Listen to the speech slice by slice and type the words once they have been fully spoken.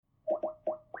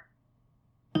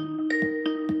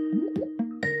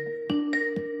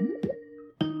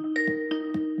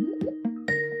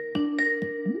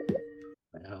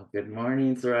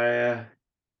morning, Soraya.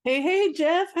 Hey,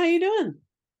 Jeff, how you doing?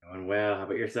 Doing well. How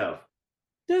about yourself?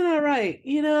 Doing all right.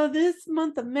 This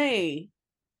month of May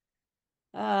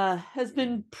has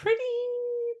been pretty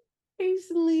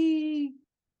easily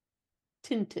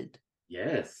tinted.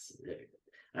 Yes,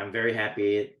 I'm very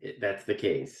happy that's the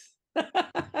case.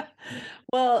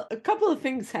 Well, a couple of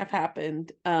things have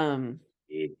happened.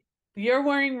 It- You're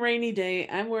wearing rainy day,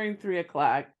 I'm wearing 3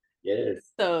 o'clock. Yes.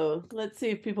 So let's see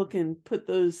if people can put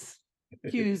those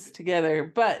cues together.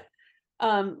 But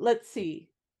let's see.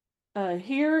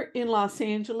 Here in Los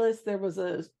Angeles, there was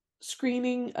a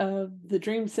screening of the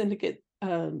Dream Syndicate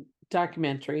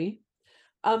documentary.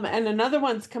 And another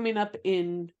one's coming up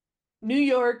in New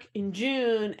York in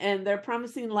June, and they're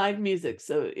promising live music.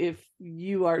 So if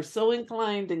you are so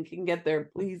inclined and can get there,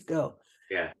 please go.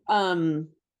 Yeah. And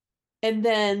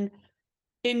then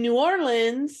in New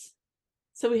Orleans,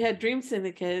 so we had Dream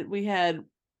Syndicate, we had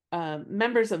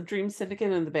members of Dream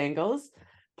Syndicate and the Bangles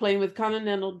playing with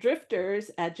Continental Drifters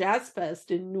at Jazz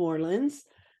Fest in New Orleans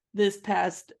this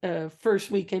past first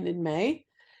weekend in May.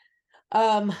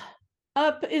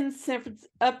 Up in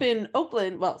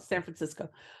Oakland, well, San Francisco,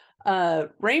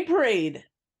 Rain Parade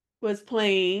was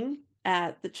playing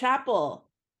at the chapel.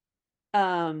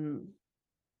 And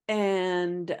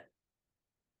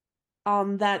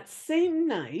on that same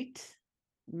night,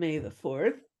 May the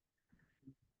 4th,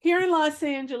 here in Los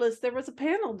Angeles, there was a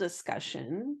panel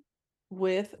discussion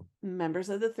with members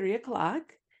of the 3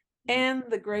 o'clock and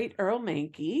the great Earl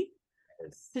Mankey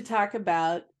Yes. to talk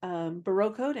about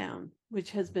Baroque Hoedown,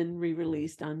 which has been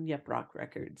re-released on Yep Rock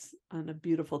Records on a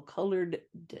beautiful colored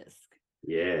disc.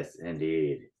 Yes,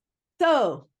 indeed.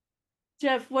 So,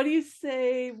 Jeff, what do you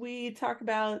say we talk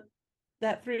about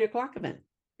that 3 o'clock event?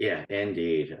 Yeah,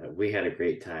 indeed. We had a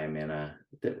great time and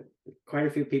quite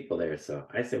a few people there. So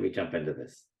I say we jump into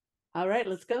this. All right,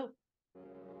 let's go.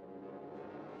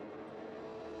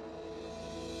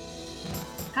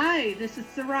 Hi, this is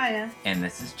Soraya. And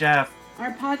this is Jeff,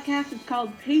 Our podcast is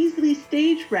called Paisley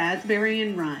Stage Raspberry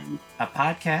and Rhyme. a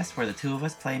podcast where the two of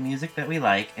us play music that we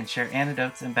like and share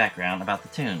anecdotes and background about the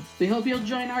tunes. We hope you'll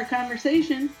join our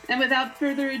conversation. And without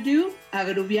further ado, a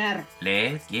groovear.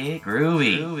 Let's get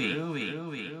groovy.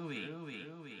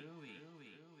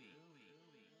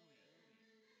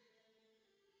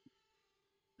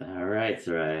 All right,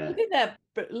 Soraya.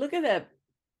 Look at that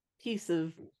piece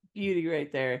of beauty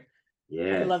right there. I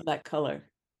Yes. love that color.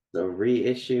 So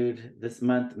reissued this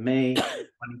month, May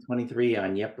 2023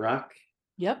 on Yep Rock,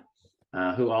 Yep.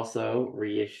 who also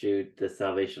reissued the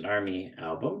Salvation Army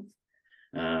album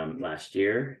last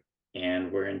year.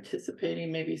 And we're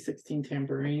anticipating maybe 16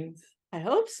 tambourines. I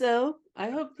hope so. I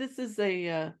hope this is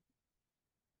the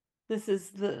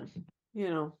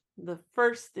the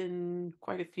first in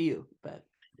quite a few, but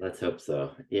Let's hope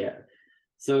so. Yeah.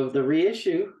 So the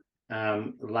reissue,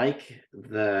 like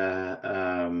the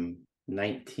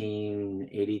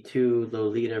 1982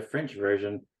 Lolita French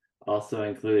version, also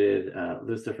included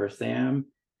Lucifer Sam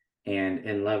and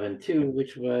In Love and Two,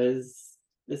 which was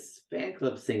this fan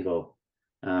club single,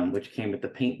 which came with the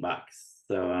paint box.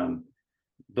 So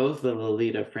both the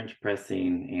Lolita French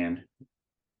pressing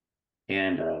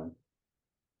and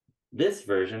this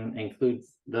version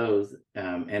includes those,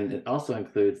 and it also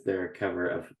includes their cover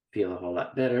of Feel a Whole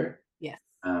Lot Better. yes.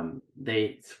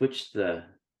 They switched the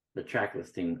track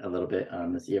listing a little bit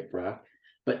on this Yip Rock,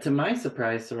 but to my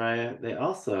surprise, Soraya, they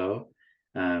also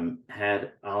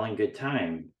had All in Good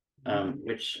Time,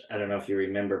 which I don't know if you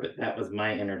remember, but that was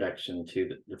my introduction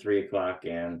to the 3 o'clock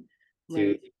and to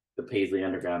Right. the Paisley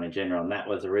Underground in general, and that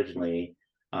was originally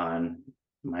on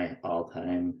my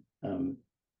all-time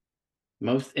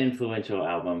most influential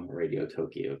album, Radio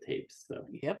Tokyo tapes. So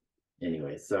Yep.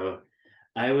 anyway, so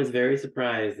I was very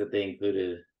surprised that they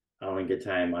included All in Good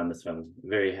Time on this one,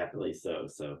 very happily so.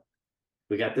 So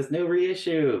we got this new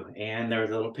reissue, and there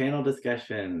was a little panel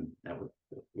discussion.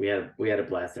 We had a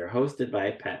blast there, hosted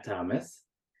by Pat Thomas,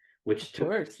 which Of took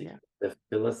course, yeah. the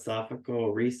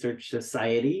Philosophical Research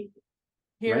Society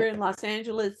Here right? in Los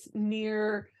Angeles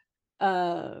near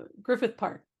Griffith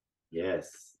Park.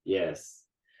 Yes,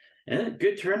 and a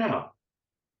good turnout.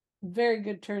 Very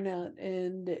good turnout.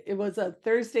 And it was a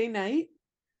Thursday night,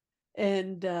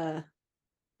 and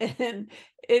and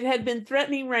it had been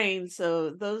threatening rain. So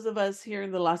those of us here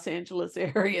in the Los Angeles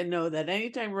area know that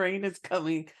anytime rain is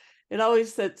coming, it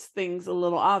always sets things a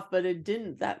little off, but it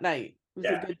didn't that night. It was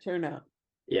Yeah. a good turnout.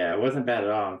 Yeah, it wasn't bad at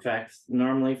all. In fact,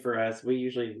 normally for us, we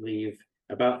usually leave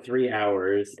about 3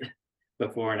 hours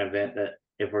before an event that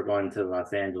if we're going to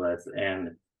Los Angeles,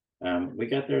 and we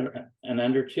got there in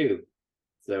under 2.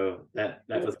 So that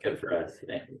was good for us.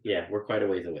 Yeah, we're quite a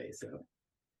ways away. So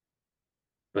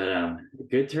But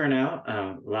good turnout.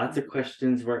 Lots of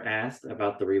questions were asked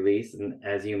about the release, and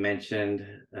as you mentioned,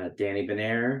 Danny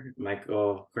Benair,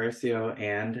 Michael Quercio,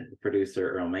 and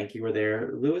producer Earl Mankey were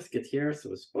there. Louis Gutierrez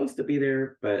was supposed to be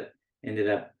there, but ended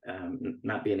up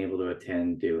not being able to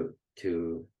attend due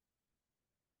to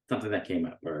something that came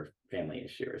up, or family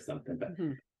issue or something. But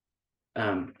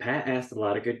Pat asked a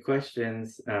lot of good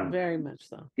questions. Very much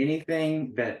so.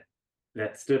 Anything that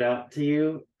stood out to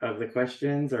you of the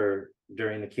questions or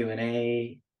during the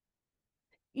Q&A?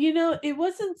 It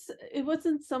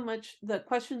wasn't so much the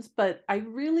questions, but I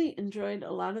really enjoyed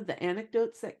a lot of the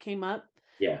anecdotes that came up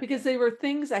Yeah. because they were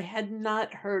things I had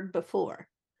not heard before.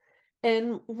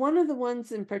 And one of the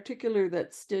ones in particular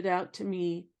that stood out to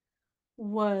me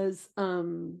was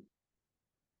Earl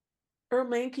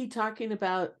Mankey talking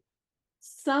about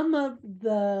some of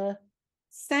the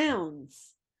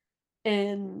sounds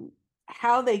and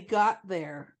how they got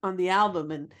there on the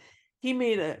album. And he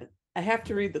made I have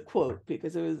to read the quote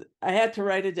because I had to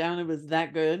write it down. It was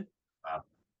that good.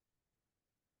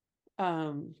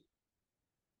 Wow.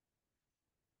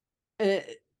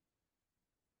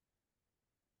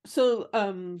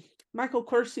 Michael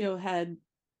Quercio had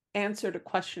answered a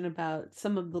question about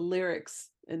some of the lyrics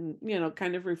and,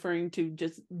 kind of referring to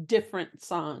just different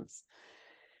songs.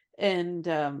 And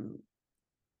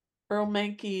Earl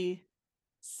Mankey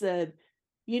said,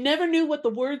 "You never knew what the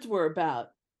words were about,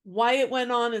 why it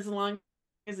went on as long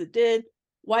as it did,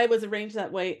 why it was arranged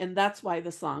that way, and that's why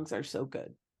the songs are so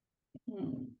good."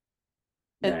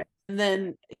 Nice. And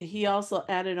then he also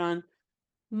added on,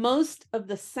 most of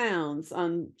the sounds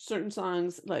on certain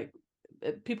songs, like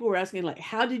people were asking, like,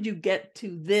 how did you get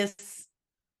to this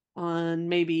on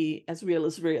maybe As Real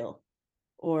as Real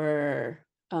or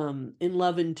In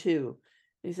Love and Two?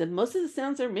 He said, most of the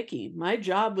sounds are Mickey. My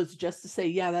job was just to say,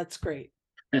 yeah, that's great.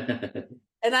 And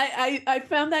I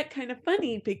found that kind of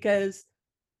funny because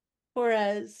for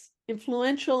as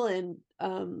influential and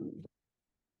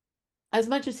as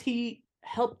much as he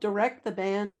helped direct the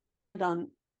band on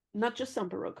not just on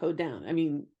Baroque Hoedown, I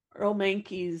mean, Earl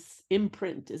Mankey's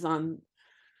imprint is on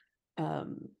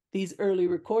these early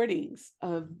recordings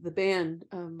of the band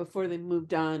before they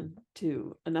moved on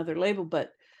to another label.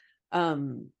 But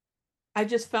I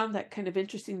just found that kind of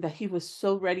interesting that he was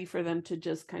so ready for them to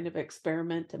just kind of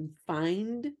experiment and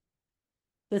find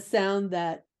the sound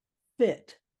that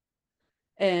fit.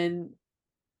 And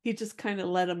he just kind of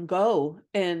let them go.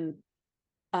 And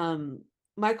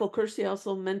Michael Kersey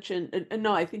also mentioned,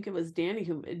 no, I think it was Danny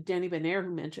Benair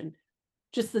who mentioned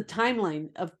just the timeline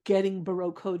of getting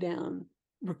Baroque Hoedown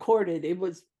recorded. It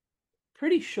was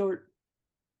pretty short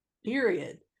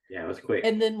period. Yeah, it was quick.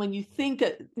 And then when you think,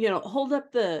 hold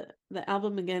up the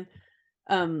album again.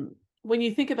 When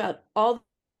you think about all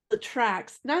the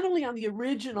tracks, not only on the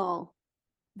original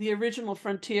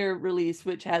Frontier release,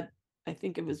 which had, I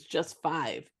think it was just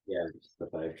 5. Yeah, just the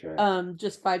 5 tracks.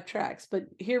 Just 5 tracks. But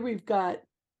here we've got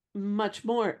much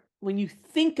more. When you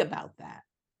think about that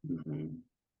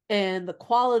and the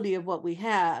quality of what we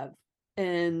have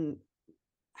and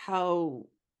how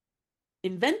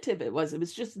inventive it was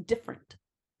just different.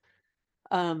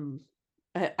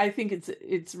 I think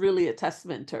it's really a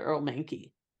testament to Earl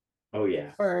Mankey. Oh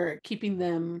yeah, for keeping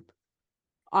them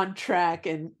on track.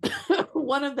 And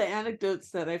one of the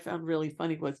anecdotes that I found really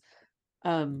funny was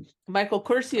Michael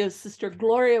Quercio's sister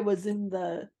Gloria was in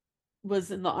the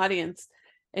audience,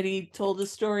 and he told a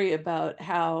story about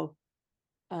how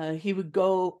he would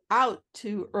go out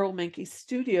to Earl Mankey's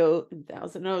studio in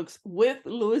Thousand Oaks with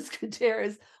Louis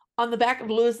Gutierrez on the back of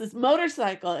Louis's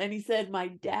motorcycle, and he said, "My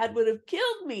dad would have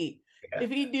killed me if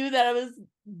he knew that I was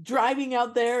driving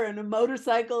out there in a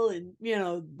motorcycle and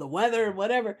the weather and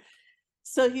whatever."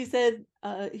 So he said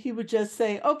he would just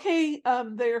say, "Okay,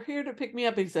 they're here to pick me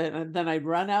up," he said, and then I'd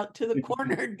run out to the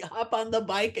corner, hop on the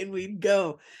bike, and we'd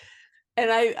go.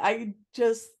 And I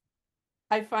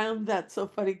found that so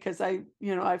funny because I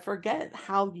forget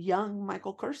how young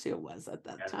Michael Quercio was at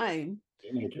that time.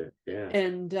 Teenager, yeah.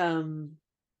 And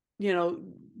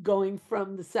going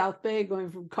from the South Bay, going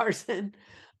from Carson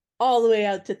all the way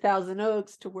out to Thousand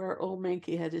Oaks to where Earl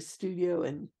Mankey had his studio.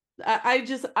 And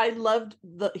I loved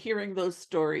hearing those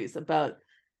stories about,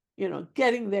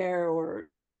 getting there, or,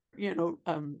 I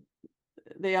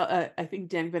think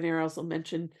Danny Benair also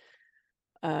mentioned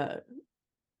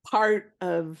part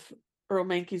of Earl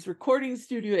Mankey's recording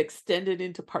studio extended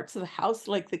into parts of the house,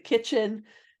 like the kitchen.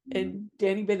 And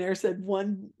Danny Benair said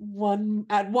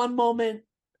at one moment,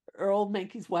 Earl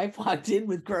Mankey's wife walked in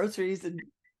with groceries and,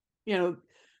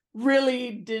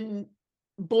 really didn't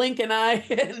blink an eye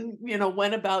and,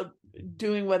 went about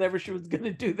doing whatever she was going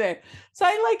to do there. So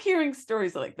I like hearing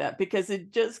stories like that because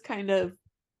it just kind of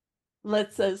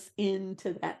lets us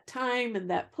into that time and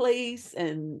that place,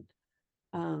 and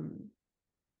um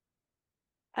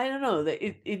I don't know, that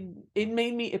it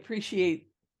made me appreciate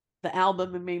the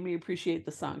album and made me appreciate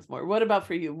the songs more. What about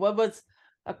for you? What was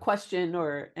a question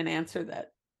or an answer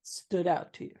that stood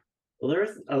out to you? Well, there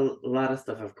was a lot of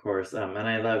stuff, of course, and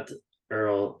I loved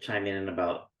Earl chiming in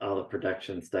about all the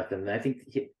production stuff, and I think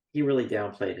he really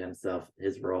downplayed himself,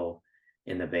 his role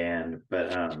in the band,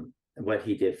 but what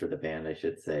he did for the band, I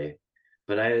should say.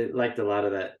 But I liked a lot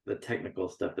of that, the technical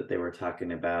stuff that they were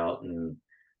talking about, and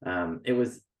it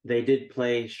was they did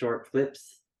play short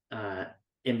clips uh,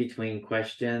 in between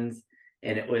questions,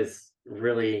 and it was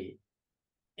really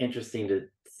interesting to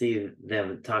see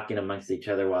them talking amongst each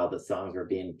other while the songs were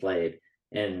being played.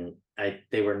 And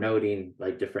they were noting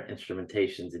like different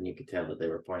instrumentations, and you could tell that they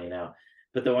were pointing out.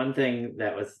 But the one thing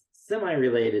that was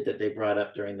semi-related that they brought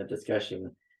up during the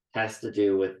discussion has to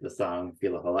do with the song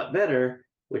Feel a Whole Lot Better,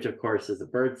 which of course is a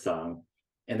bird song.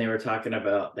 And they were talking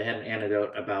about, they had an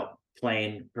anecdote about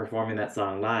performing that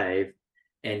song live,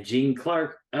 and Gene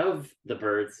Clark of the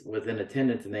Birds was in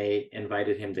attendance, and they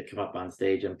invited him to come up on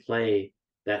stage and play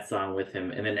that song with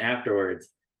him. And then afterwards,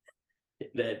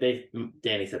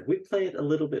 Danny said, we play it a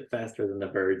little bit faster than the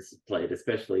Birds played,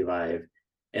 especially live.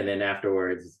 And then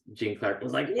afterwards, Gene Clark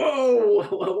was like, whoa,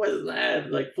 what was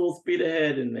that? Like full speed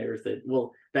ahead. And they were said,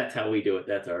 well, that's how we do it.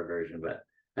 That's our version. But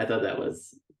I thought that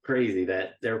was crazy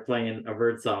that they're playing a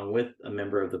bird song with a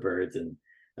member of the Birds. And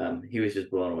he was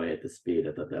just blown away at the speed.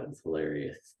 I thought that was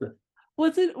hilarious.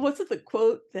 Was it the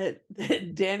quote that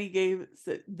Danny gave,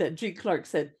 that Gene Clark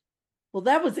said, well,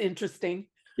 that was interesting.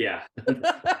 Yeah.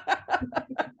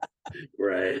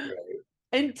 Right.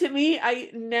 And to me,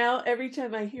 I now every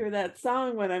time I hear that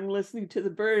song when I'm listening to the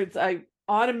Birds, I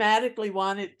automatically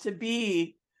want it to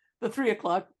be the 3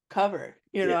 o'clock cover.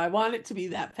 Yeah. I want it to be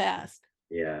that fast.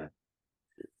 Yeah.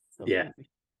 So Yeah. funny.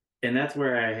 And that's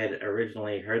where I had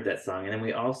originally heard that song. And then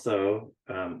we also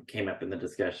came up in the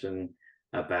discussion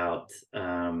about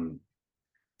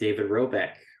David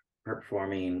Robeck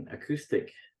performing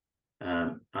acoustic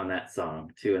on that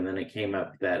song too. And then it came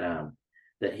up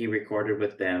that he recorded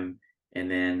with them, and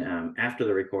then after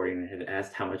the recording, had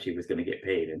asked how much he was going to get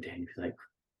paid, and Danny was like,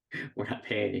 "We're not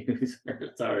paying you,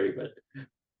 sorry." But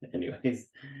anyway,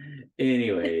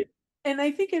 And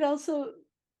I think it also,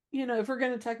 if we're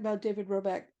going to talk about David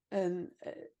Robeck and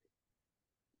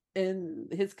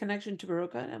his connection to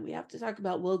Baroque, and we have to talk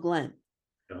about Will Glenn.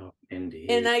 oh, indeed.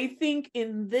 And I think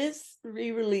in this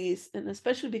re-release, and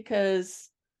especially because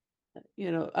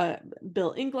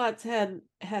Bill Inglot's had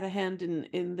a hand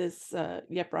in this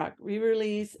Yep Rock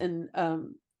re-release, and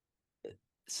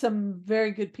some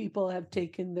very good people have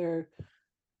taken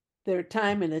their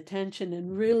time and attention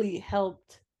and really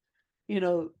helped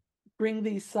bring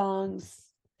these songs,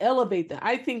 elevate them.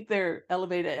 I think they're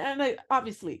elevated, and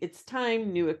obviously it's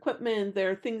time, new equipment,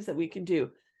 there are things that we can do,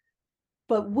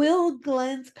 but Will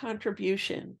Glenn's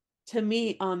contribution to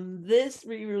me on this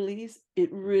re-release,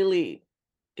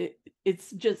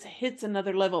 it's just hits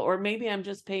another level. Or maybe I'm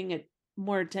just paying it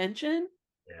more attention.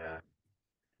 Yeah.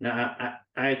 No,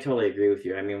 I totally agree with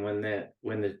you. I mean, when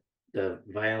the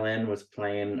violin was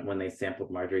playing when they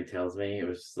sampled Marjorie Tells Me, it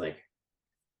was just like,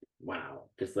 wow,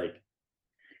 just like,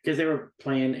 because they were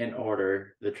playing in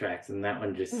order the tracks, and that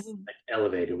one just like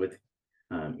elevated with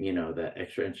that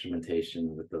extra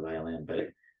instrumentation with the violin. But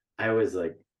I was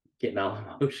like getting all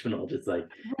emotional, just like,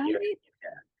 right.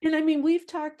 And I mean, we've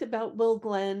talked about Will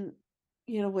Glenn,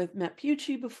 with Matt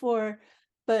Pucci before,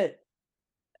 but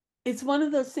it's one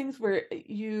of those things where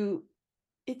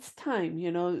it's time,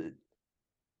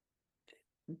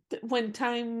 when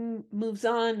time moves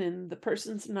on and the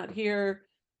person's not here,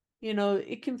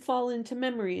 it can fall into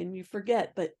memory and you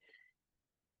forget. But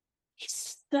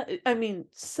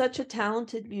such a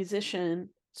talented musician,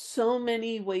 so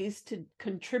many ways to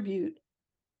contribute.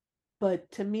 But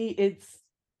to me, it's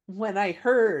when I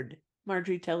heard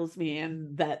Marjorie Tells Me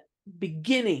and that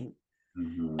beginning,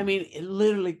 I mean, it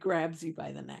literally grabs you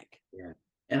by the neck. Yeah.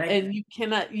 And you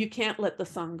can't let the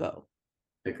song go.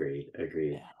 Agreed.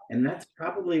 Yeah. And that's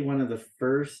probably one of the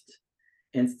first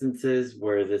instances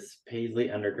where this Paisley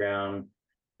Underground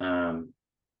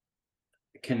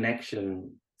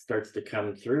connection starts to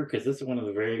come through, because this is one of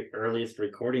the very earliest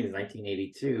recordings,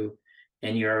 1982,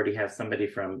 and you already have somebody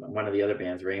from one of the other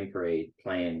bands, Rain Parade,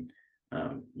 playing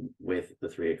with the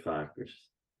 3 o'clock, which is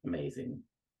amazing.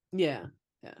 Yeah.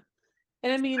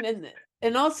 And I mean,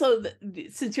 and also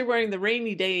since you're wearing the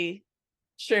Rainy Day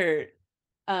shirt,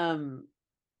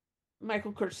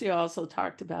 Michael Curcio also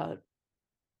talked about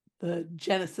the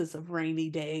genesis of Rainy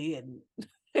Day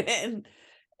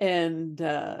and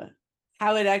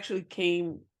how it actually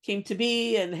came came to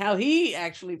be and how he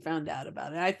actually found out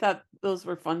about it. I thought those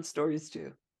were fun stories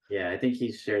too. Yeah, I think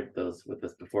he shared those with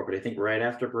us before, but I think right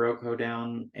after Baroque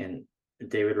Hoedown and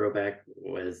David Roback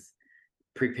was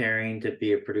preparing to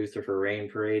be a producer for Rain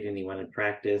Parade and he wanted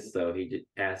practice, so he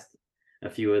asked a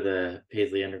few of the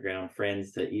Paisley Underground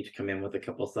friends to each come in with a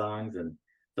couple songs, and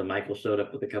so Michael showed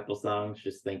up with a couple songs,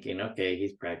 just thinking, okay,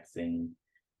 he's practicing.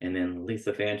 And then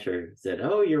Lisa Fancher said,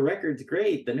 "Oh, your record's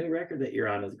great. The new record that you're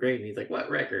on is great." And he's like,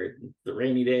 "What record?" "It's The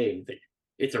Rainy Day." And he's like,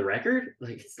 "It's a record?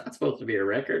 Like it's not supposed to be a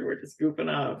record. We're just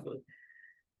goofing off." Like,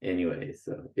 anyway,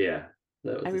 so yeah,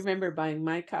 that I was just, remember buying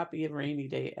my copy of Rainy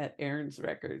Day at Aaron's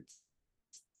Records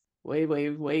way, way,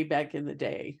 way back in the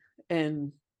day,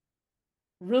 and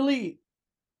really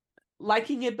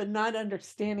liking it, but not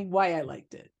understanding why I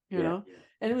liked it, yeah,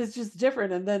 and it was just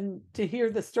different. And then to hear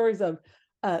the stories of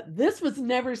this was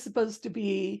never supposed to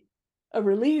be a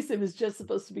release, it was just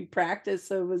supposed to be practice.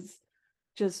 So it was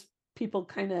just people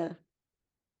kind of,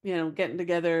 getting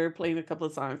together, playing a couple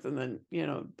of songs, and then,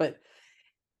 but,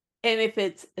 and if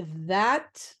it's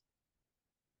that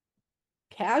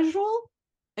casual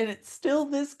and it's still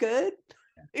this good,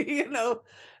 you know,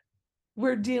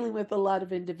 we're dealing with a lot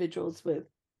of individuals with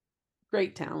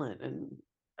great talent and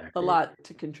I a agree. lot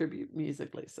to contribute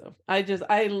musically. So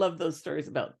I love those stories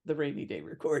about the Rainy Day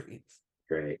recordings.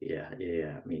 Great. Yeah,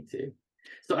 me too.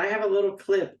 So I have a little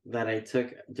clip that I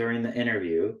took during the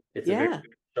interview. It's a very Yeah.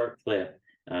 short clip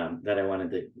that I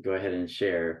wanted to go ahead and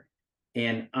share.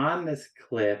 And on this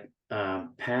clip,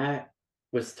 Pat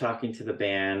was talking to the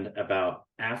band about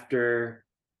after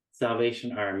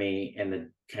Salvation Army and the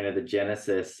kind of the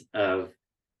genesis of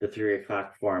the 3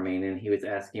 o'clock forming, and he was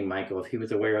asking Michael if he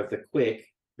was aware of the Quick,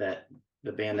 that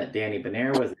the band that Danny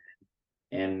Bonaire was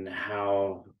in, and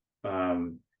how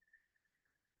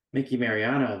Mickey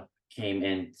Mariano came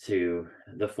into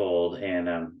the fold,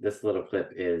 and this little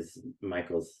clip is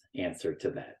Michael's answer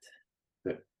to that.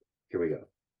 But here we go.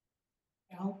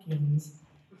 Alkins.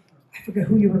 I forget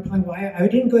who you were playing. Well, I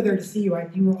didn't go there to see you.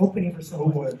 You were opening for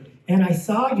someone. And I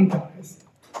saw you guys.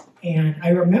 And I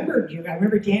remembered you. I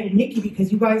remember Dan and Mickey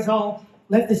because you guys all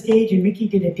left the stage and Mickey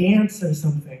did a dance or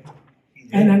something.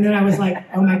 And then I was like,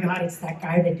 oh my God, it's that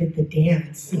guy that did the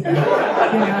dance.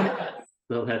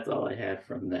 So that's all I had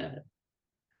from that.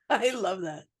 I love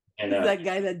that. And It's that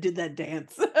guy that did that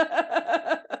dance.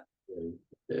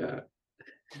 yeah.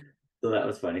 So that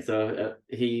was funny. So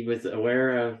he was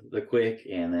aware of the Quick,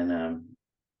 and then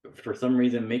for some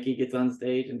reason Mickey gets on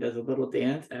stage and does a little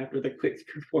dance after the Quick's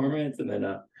performance, and then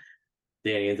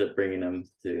Danny ends up bringing him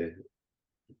to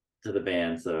the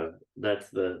band. So that's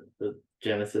the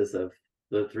genesis of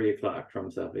the 3 o'clock, from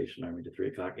Salvation Army to 3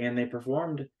 o'clock, and they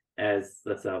performed as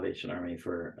the Salvation Army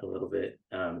for a little bit,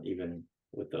 even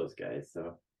with those guys.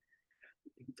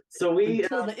 So we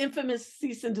Until the infamous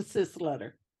cease and desist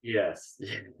letter. yes,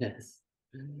 yes,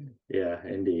 yeah,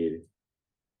 indeed.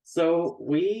 So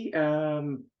we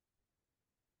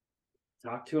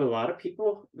talked to a lot of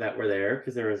people that were there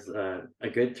because there was a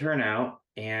good turnout,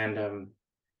 and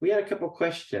we had a couple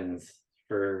questions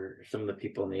for some of the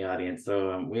people in the audience.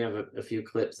 So we have a few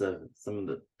clips of some of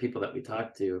the people that we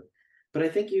talked to, but I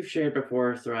think you've shared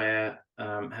before, Soraya,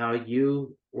 how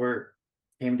you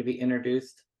came to be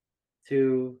introduced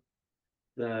to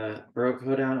the Baroque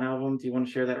Hoedown album. Do you want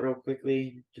to share that real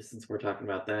quickly, just since we're talking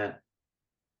about that?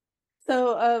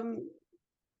 So,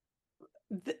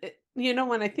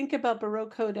 when I think about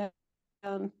Baroque Hoedown,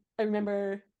 I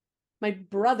remember my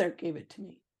brother gave it to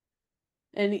me.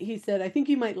 And he said, I think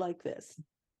you might like this.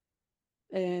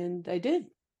 And I did.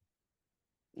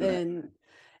 Nice.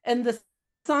 And the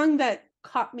song that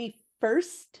caught me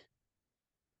first,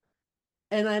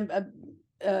 and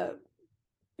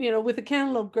with a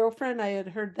Cantaloupe Girlfriend, I had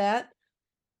heard that.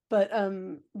 But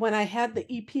when I had the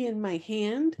EP in my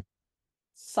hand,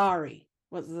 Sorry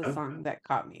was the Okay. song that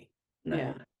caught me. Nice.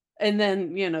 Yeah. And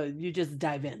then, you just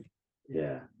dive in.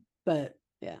 Yeah. But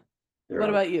yeah. They're What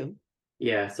all about you?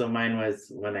 Yeah, so mine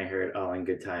was when I heard All in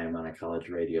Good Time on a college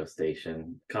radio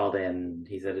station. Called in,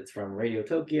 he said it's from Radio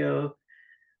Tokyo.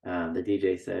 The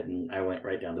DJ said, and I went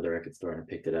right down to the record store and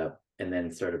picked it up, and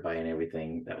then started buying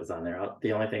everything that was on there.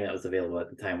 The only thing that was available at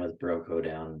the time was Baroque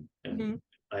Hoedown, and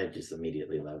I just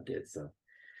immediately loved it. So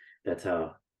that's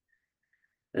how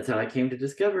I came to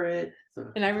discover it.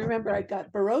 So And I remember I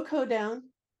got Baroque Hoedown.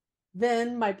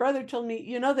 Then my brother told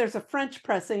me, there's a French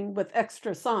pressing with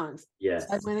extra songs. yes,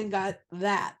 I went and got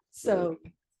that. So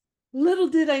little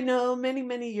did I know, many,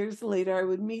 many years later, I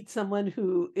would meet someone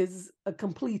who is a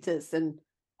completist, and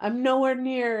I'm nowhere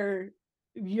near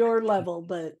your level,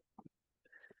 but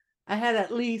I had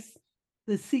at least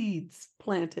the seeds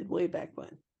planted way back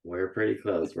when. we're pretty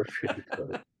close. We're pretty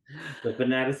close. The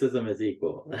fanaticism is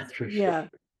equal, that's for sure. Yeah.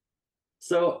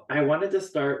 So I wanted to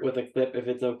start with a clip, if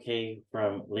it's okay,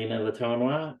 from Lena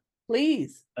Letonois,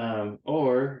 Please.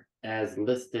 or as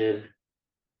listed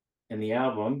in the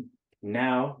album,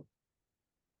 now.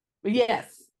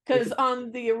 Yes. Because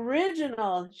on the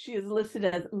original, she is listed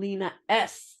as Lena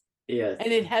S. Yes.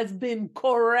 And it has been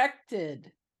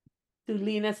corrected to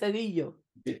Lena Cedillo.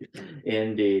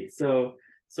 Indeed. So,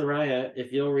 Soraya,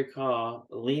 if you'll recall,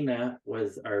 Lena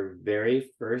was our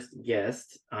very first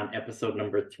guest on episode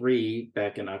number 3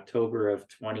 back in October of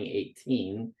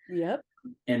 2018. Yep.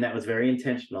 And that was very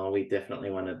intentional. We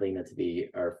definitely wanted Lena to be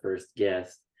our first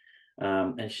guest.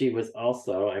 And she was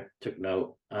also, I took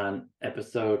note, on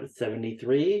episode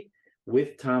 73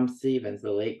 with Tom Stevens,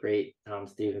 the late, great Tom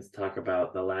Stevens, talk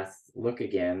about The Last Look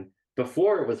Again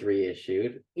before it was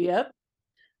reissued. Yep.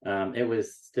 It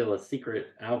was still a secret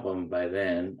album by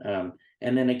then.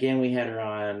 And then again, we had her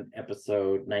on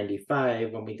episode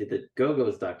 95 when we did the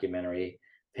Go-Go's documentary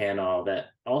panel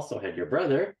that also had your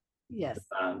brother. Yes.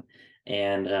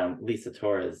 And Lisa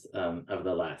Torres of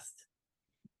The Last.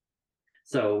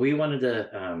 So we wanted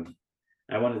to,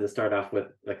 I wanted to start off with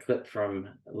a clip from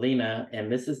Lena, and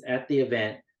this is at the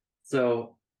event.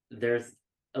 So there's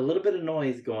a little bit of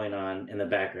noise going on in the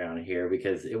background here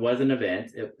because it was an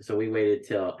event. So we waited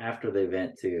till after the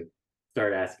event to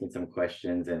start asking some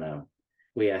questions, and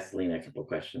we asked Lena a couple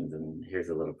questions, and here's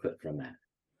a little clip from that.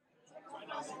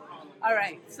 All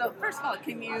right. So first of all,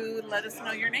 can you let us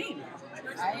know your name?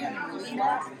 I am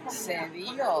Lena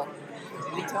Cedillo.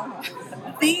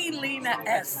 The Lena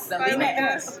S. The Lena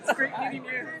S. It's great meeting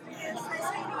you.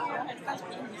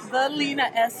 The Lena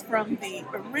S. from the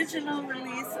original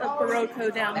release of Baroque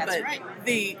Hoedown, That's but right.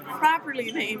 the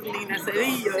properly named Lena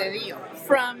Cedillo Cedillo.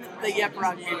 from the Yep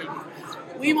Rock movie.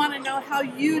 We want to know how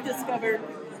you discovered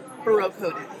Baroque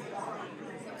Hoedown.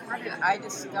 How did I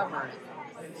discover it?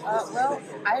 Well,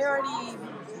 I already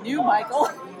knew Michael.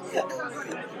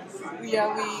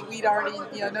 We'd already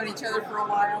known each other for a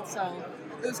while, so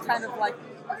it was kind of like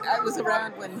I was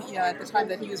around when at the time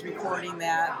that he was recording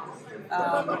that.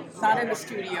 Not in the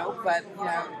studio, but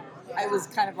I was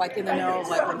kind of like in the know,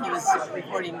 like when he was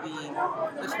recording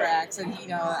the tracks, and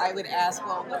I would ask,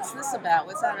 well, what's this about?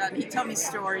 What's that about? And he'd tell me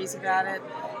stories about it,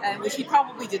 and which he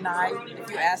probably denied if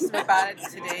you asked him about it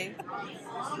today.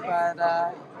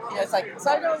 But it's like,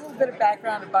 so I know a little bit of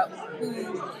background about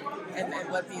who and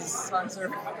what these songs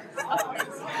are.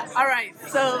 All right.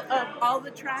 So of all the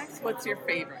tracks, what's your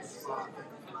favorite?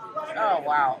 Oh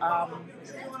wow.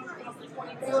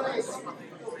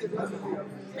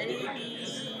 Maybe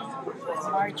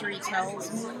Marjorie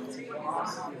Tells Me.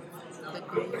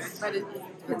 But it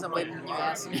depends on when you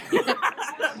ask me.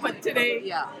 But today,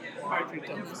 Yeah. Marjorie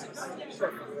Tells Me.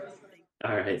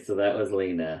 All right, so that was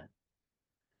Lena.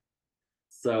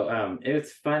 So it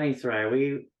was funny, Soraya.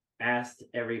 We asked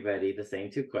everybody the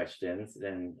same 2 questions,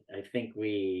 and I think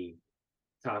we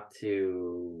talked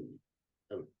to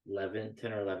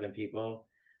 10 or 11 people.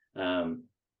 And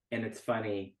it's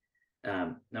funny,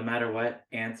 no matter what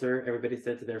answer everybody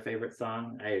said to their favorite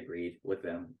song, I agreed with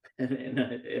them.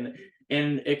 and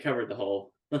it covered the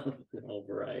whole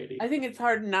variety. I think it's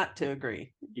hard not to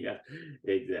agree. Yeah,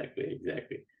 exactly.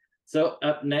 So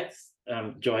up next,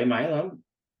 Joy Milam,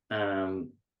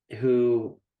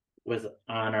 who was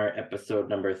on our episode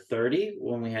number 30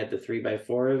 when we had the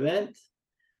 3x4 event.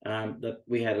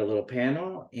 We had a little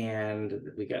panel, and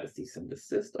we got to see some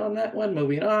desist on that one.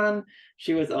 Moving on,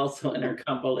 she was also in our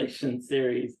compilation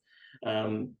series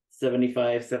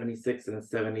 75, 76, and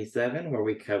 77, where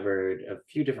we covered a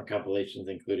few different compilations,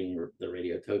 including the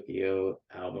Radio Tokyo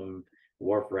album,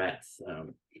 Wharf Rats.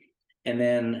 And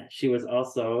then she was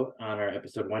also on our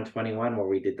episode 121, where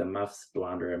we did the Muffs,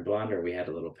 Blonder and Blonder. We had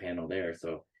a little panel there.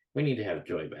 So we need to have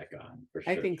Joy back on for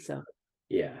sure. I think so.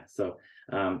 Yeah. So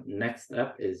next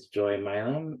up is Joy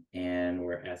Milam, and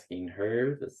we're asking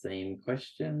her the same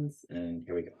questions. And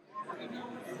here we go.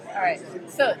 All right.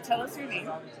 So tell us your name.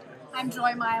 I'm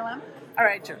Joy Milam. All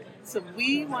right, Joy. So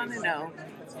we want to know,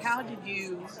 how did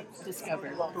you discover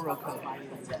Baroque Hoedown?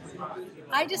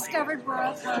 I discovered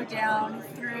Baroque Hoedown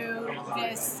through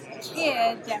this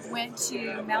kid that went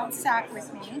to Mount Sac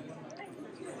with me.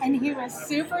 And he was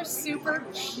super, super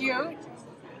cute.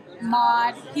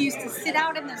 Mod. He used to sit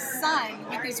out in the sun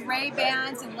with his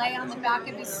Ray-Bans and lay on the back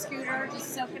of his scooter,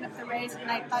 just soaking up the rays. And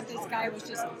I thought this guy was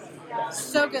just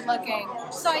so good looking.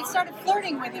 So I started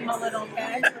flirting with him a little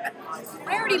bit.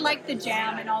 I already liked the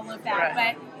jam and all of that,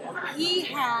 but he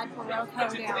had Baroque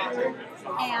Hoedown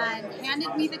and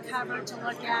handed me the cover to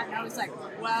look at, and I was like,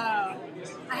 whoa.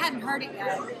 I hadn't heard it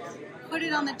yet. put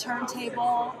it on the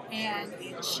turntable, and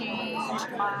it changed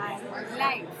my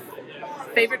life.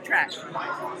 Favorite track?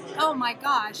 Oh my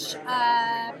gosh,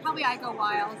 probably I Go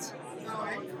Wild.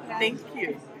 Yeah. Thank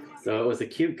you. So it was a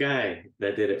cute guy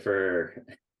that did it for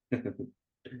her.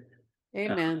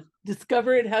 Amen.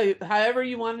 Discover it however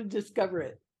you want to discover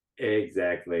it.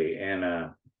 Exactly.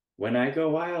 And when I go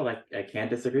wild, I can't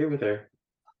disagree with her.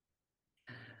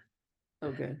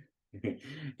 Okay.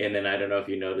 And then I don't know if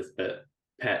you noticed, but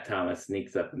Pat Thomas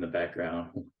sneaks up in the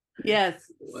background. Yes.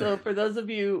 So for those of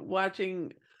you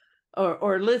watching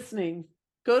or listening,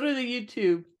 go to the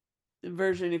YouTube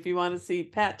version if you want to see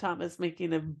Pat Thomas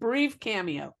making a brief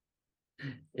cameo.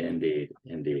 Indeed,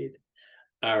 indeed.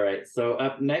 All right. So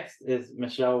up next is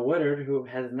Michelle Woodard, who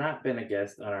has not been a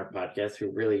guest on our podcast,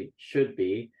 who really should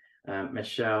be.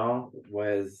 Michelle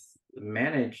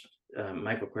managed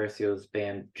Michael Quercio's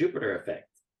band Jupiter Effect,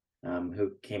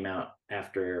 who came out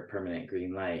after Permanent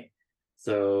Green Light.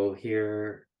 So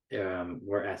here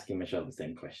we're asking Michelle the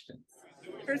same questions.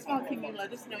 First of all, can you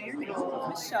let us know your name?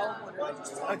 Michelle Woodard.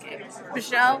 Okay.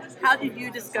 Michelle, how did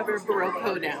you discover Baroque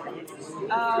Hoedown?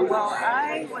 Well,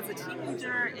 I was a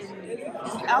teenager in the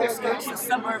outskirts, the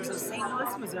suburbs of St.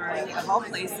 Louis, Missouri, of all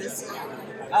places.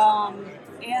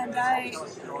 And I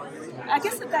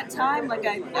guess at that time, like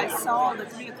I saw the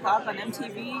 3 o'clock on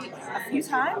MTV a few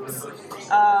times.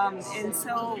 And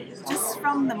so just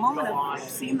from the moment of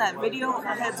seeing that video,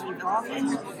 Her Head's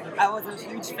Revolving, I was a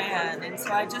huge fan. And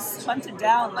so I just hunted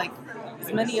down like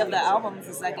as many of the albums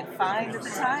as I could find at the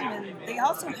time. And they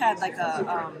also had like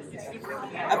a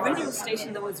radio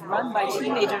station that was run by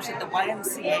teenagers at the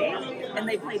YMCA, and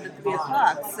they played the 3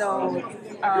 o'clock. So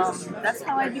that's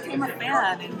how I became a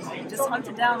fan and just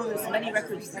hunted down as many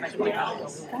records as I could find.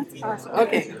 That's awesome.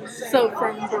 Okay, so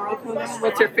from Baroque Hoedown,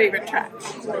 what's your favorite track?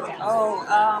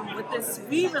 Oh, with this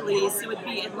re-release, it would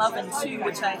be In Love and Two,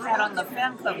 which I had on the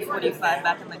Fan Club 45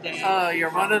 back in the day. Oh, you're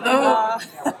one of those.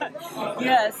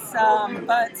 Yes,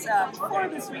 but before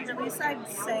this re-release, I'd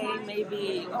say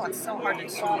maybe, it's so hard to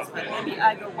choose, but maybe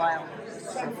I Go Wild.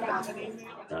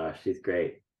 She's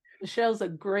great. Michelle's a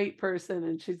great person,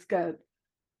 and she's got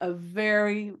a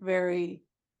very, very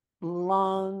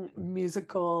long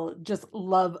musical just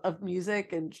love of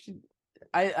music, and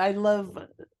I love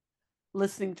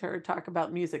listening to her talk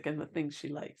about music and the things she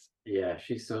likes. Yeah,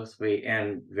 she's so sweet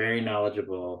and very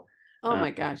knowledgeable. Oh my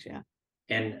gosh, yeah.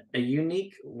 And a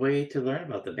unique way to learn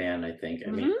about the band, I think.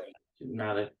 I mean,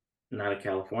 not a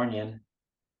Californian.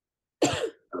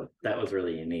 So that was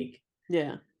really unique.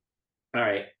 Yeah. All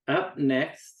right. Up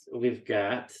next, we've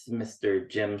got Mr.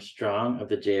 Jim Strong of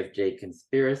the JFJ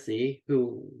Conspiracy,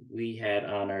 who we had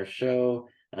on our show,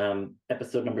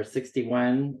 episode number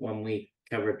 61, when we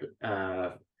covered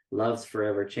Love's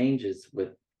Forever Changes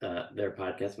with their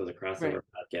podcast, was a crossover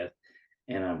podcast.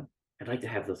 And I'd like to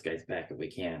have those guys back if we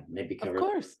can. Maybe cover Of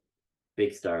course.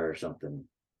 Big Star or something.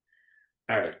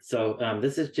 All right. So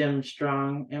this is Jim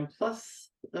Strong, and plus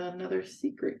another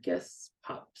secret guest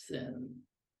pops in.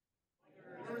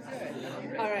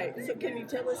 All right, so can you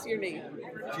tell us your name?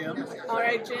 Jim. All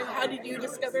right, Jim, how did you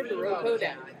discover Baroque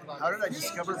Hoedown? How did I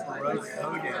discover Baroque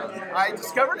Hoedown? I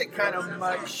discovered it kind of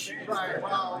much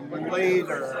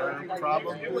later,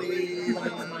 probably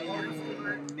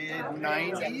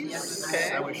mid-90s.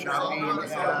 Okay. I was shopping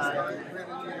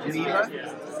at Geneva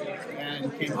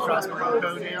and came across Baroque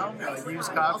Hoedown,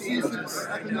 used copies.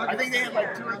 I think they had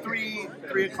like 2 or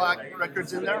 3 o'clock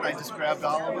records in there, and I just grabbed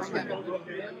all of them.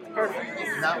 Perfect.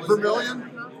 And that was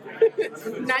Vermilion?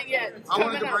 Not yet. I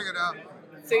wanted Coming to up. bring it up.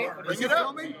 See? Is it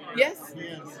filming? Yes.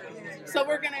 Yes. So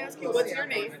we're going to ask you, what's your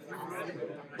name?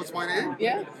 What's my name?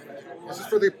 Yeah. Is this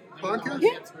for the podcast?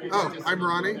 Yeah. Oh, I'm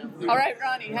Ronnie. All right,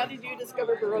 Ronnie, how did you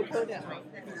discover Baroque Hoedown?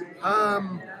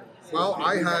 Well,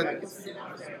 I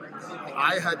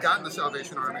had gotten the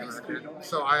Salvation Army record,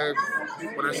 so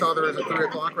when I saw there was a 3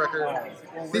 o'clock record,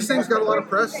 these things got a lot of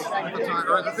press at the time,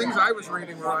 or the things I was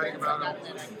reading were writing about them.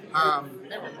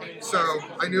 So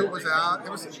I knew it was out.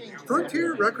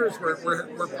 Frontier Records were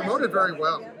promoted very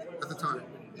well at the time.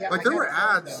 Like there were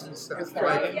ads and stuff,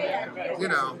 like,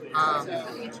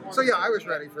 so yeah, I was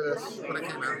ready for this when it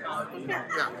came out.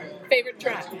 Yeah. Favorite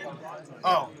track?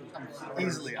 Oh,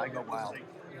 easily I Go Wild.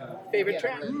 Favorite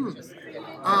track? In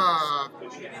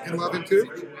Love and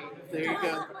Two. There you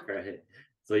go. Right.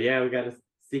 So yeah, we got a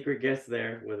secret guest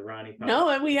there with Ronnie. No,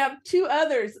 and we have 2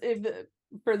 others.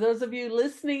 For those of you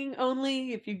listening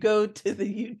only, if you go to the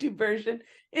YouTube version,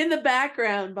 in the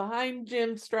background behind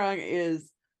Jim Strong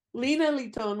is Lena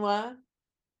Litonwa,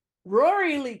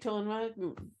 Rory Litonwa,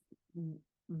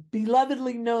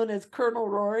 belovedly known as Colonel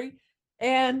Rory,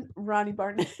 and Ronnie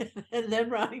Barnett. And then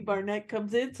Ronnie Barnett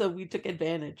comes in, so we took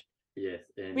advantage. Yes,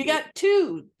 We indeed. got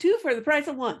two for the price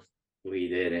of one. We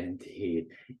did indeed.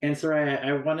 And Soraya,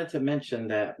 I wanted to mention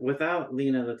that without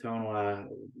Lena Latonwa,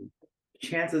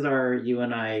 chances are you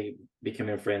and I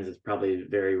becoming friends is probably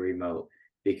very remote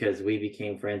because we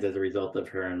became friends as a result of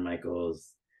her and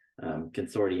Michael's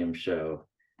consortium show.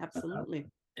 Absolutely.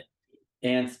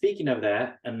 And speaking of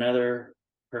that, another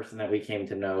person that we came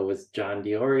to know was John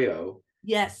Diorio.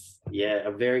 Yes. Yeah,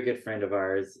 a very good friend of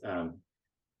ours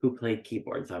who played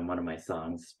keyboards on one of my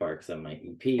songs, Sparks, on my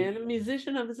EP. And a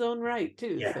musician of his own right,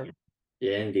 too. Yeah, So.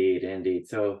 indeed, indeed.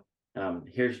 So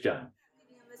here's John.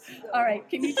 All right,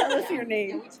 can you tell us your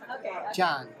name?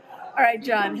 John, All right,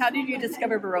 John, how did you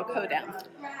discover Baroque Hoedown?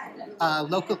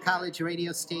 local college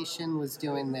radio station was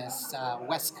doing this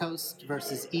West Coast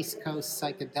versus East Coast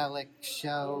psychedelic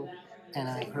show, and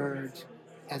I heard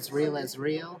As Real as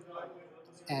Real.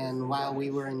 And while we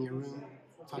were in your room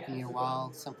talking to your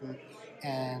wall, something,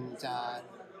 and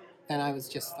then I was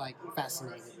just like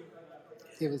fascinated.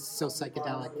 It was so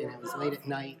psychedelic, and it was late at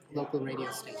night, local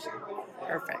radio station.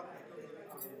 Perfect.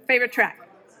 Favorite track?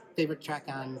 Favorite track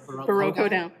on Baroque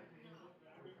Hoedown.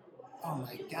 Oh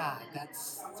my God,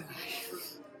 that's.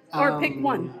 Or pick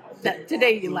one that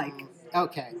today you like.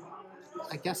 Okay,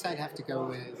 I guess I'd have to go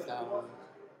with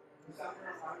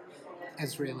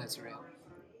As Real as Real.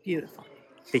 Beautiful.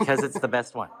 Because it's the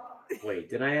best one. Wait,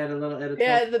 did I add a little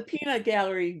editorial? Yeah, the peanut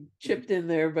gallery chipped in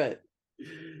there, but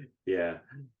Yeah,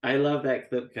 I love that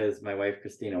clip because my wife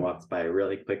Christina walks by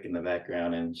really quick in the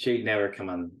background, and she'd never come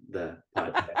on the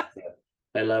podcast. So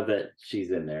I love that she's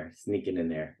in there, sneaking in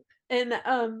there. and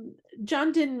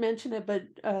John didn't mention it, but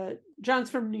John's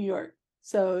from New York,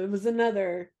 so it was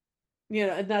another,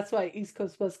 and that's why East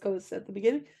Coast, West Coast at the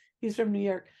beginning. He's from New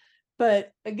York,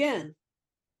 but again,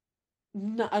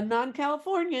 a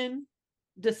non-Californian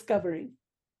discovering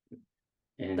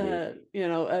Indeed.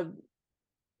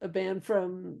 a band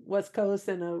from West Coast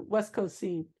and a West Coast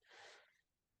scene.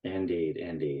 Indeed,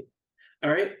 indeed. All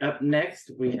right, up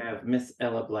next we have Miss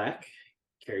Ella Black,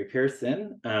 Carrie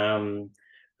Pearson,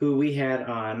 who we had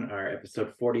on our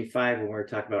episode 45 when we were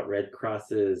talking about Red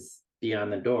Cross's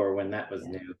Beyond the Door when that was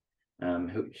new.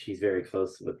 Who she's very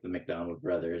close with the McDonald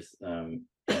brothers, and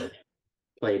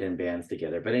played in bands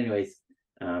together. But anyways,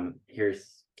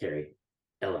 here's Carrie,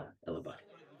 Ella Black.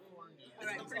 All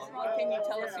right, first of all, can you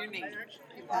tell us your name?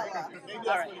 Ella.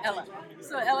 All right, Ella.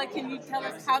 So, Ella, can you tell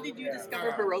us how did you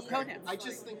discover Baroque Hoedown? I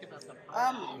just think about the.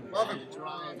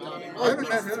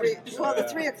 Well, the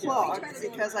 3 o'clock,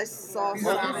 because I saw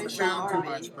Salvation Army.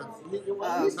 I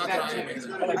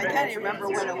can't even remember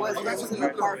when it was. It was in the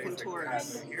park in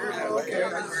Torrance.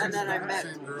 And then I met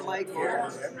Michael.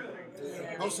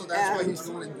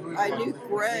 And I knew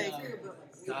Greg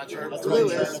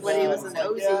Lewis when he was in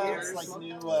Ozzy years.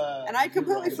 And I'd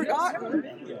completely forgotten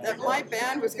that my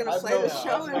band was going to play the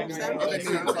show in San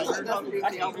Pedro. Nothing to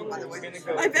the album, by the way.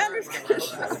 My band was going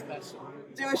to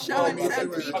do a show in San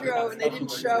Pedro, and they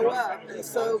didn't show up. And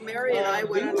so Mary and I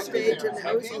went on stage in the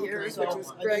Ozzy years, which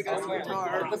was Greg on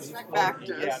guitar, backed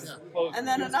us. And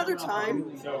then another time,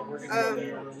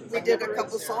 we did a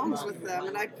couple songs with them,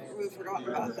 and I'd completely forgotten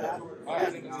about that.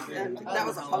 And that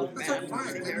was a punk band for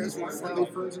Ozzy years. And so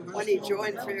when he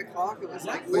joined 3 o'clock, it was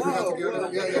like, whoa,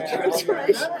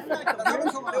 transformation.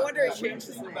 No wonder he changed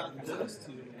his name.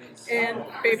 And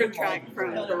favorite track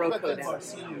from Baroque Hoedown?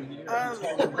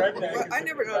 Well, I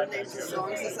never know the names of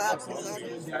songs. Is that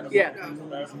Yeah. No.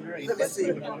 Let me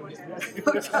see.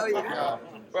 I'll tell you.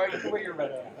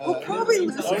 Well, probably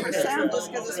Lucifer Sam,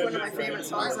 just because it's one of my favorite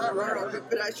songs in the world.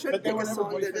 But I should pick a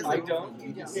song that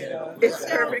isn't. It's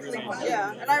perfectly,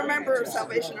 yeah. And I remember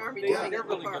Salvation Army doing it in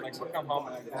the park too.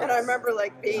 And I remember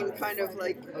like being kind of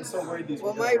like,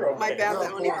 well, my band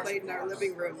that only played in our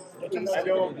living room. We used to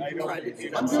try to do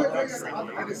that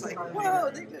song. I was like, whoa,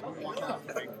 they did.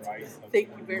 Thank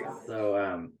you very much.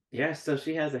 So yeah, so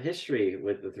she has a history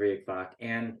with the 3 o'clock.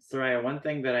 And Soraya, one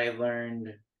thing that I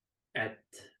learned at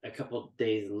a couple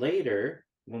days later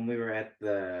when we were at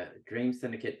the Dream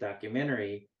Syndicate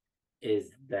documentary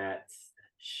is that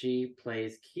she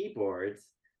plays keyboards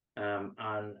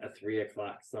on a 3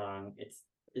 o'clock song. It's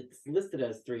listed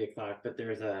as 3 o'clock, but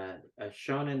there's a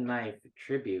Shonen Knife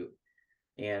tribute,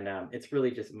 and it's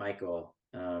really just Michael.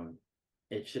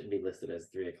 It shouldn't be listed as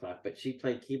 3 o'clock, but she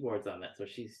played keyboards on that, so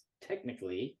she's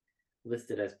technically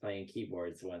listed as playing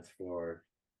keyboards once for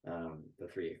the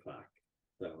 3 o'clock.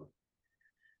 So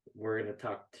we're going to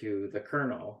talk to the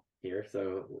Colonel here.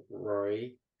 So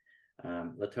Rory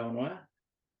Latonwa.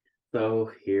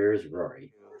 So here's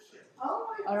Rory.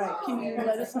 All right, can you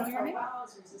let us know your name?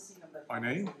 My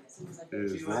name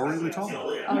is Rory Litton.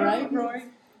 All right, Rory.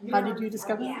 How did you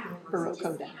discover Baroque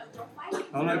Hoedown?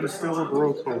 How did I discover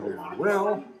Baroque Hoedown?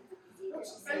 Well,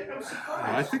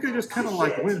 I think I just kind of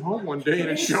like went home one day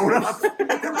and it showed up.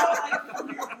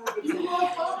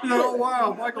 Oh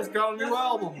wow, Michael's got a new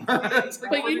album.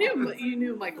 But you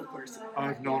knew Michael Corson.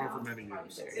 I've known him for many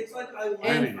years.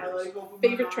 And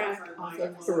favorite track off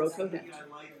of Baroque Hoedown?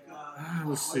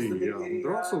 Let's see.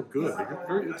 They're all so good.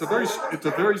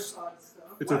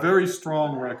 It's a very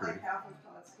strong record.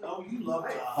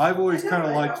 I've always kind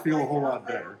of liked "Feel a Whole Lot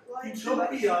Better." Is that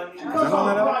on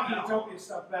that album?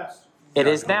 It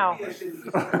is now.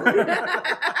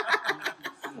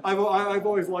 I've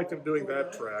always liked him doing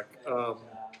that track.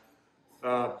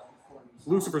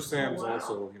 Lucifer Sam's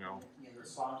also,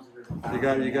 you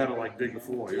got to like dig the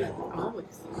floor. Yeah.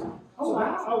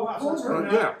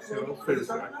 Yeah. Favorite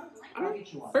track.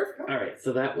 All right,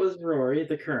 so that was Rory,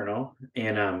 the Colonel,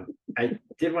 and I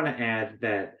did want to add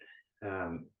that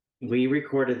we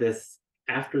recorded this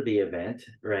after the event,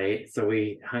 right? So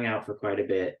we hung out for quite a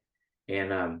bit,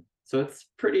 and so it's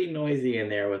pretty noisy in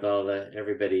there with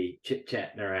everybody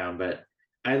chit-chatting around, but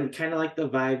I kind of like the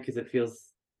vibe because it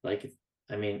feels like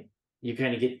you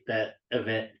kind of get that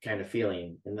event kind of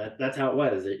feeling, and that's how it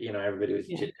was. Everybody was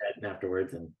chit-chatting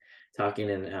afterwards and talking,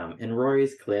 and in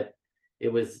Rory's clip,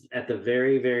 it was at the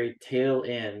very, very tail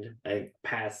end.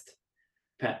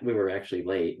 We were actually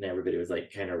late, and everybody was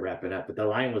like kind of wrapping up, but the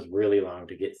line was really long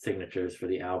to get signatures for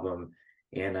the album,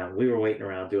 and we were waiting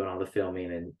around doing all the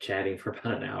filming and chatting for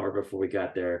about an hour before we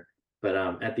got there. But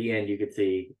at the end, you could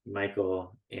see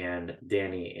Michael and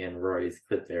Danny and Rory's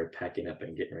clip there packing up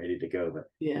and getting ready to go. But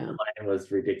the line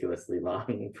was ridiculously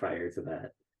long prior to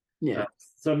that. Yeah.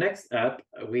 So next up,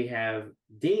 we have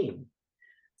Dean.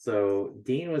 So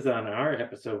Dean was on our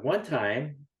episode one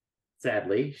time.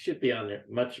 Sadly, should be on there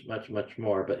much, much, much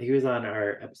more. But he was on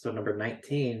our episode number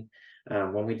 19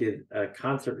 when we did a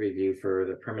concert review for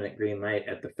the Permanent Green Light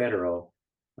at the Federal,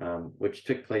 which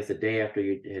took place a day after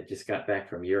you had just got back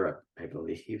from Europe, I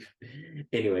believe.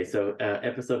 Anyway, so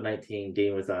episode 19,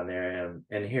 Dean was on there,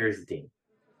 and here's Dean.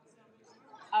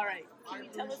 All right, can you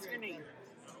tell us your name?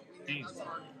 Dean.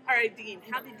 All right, Dean,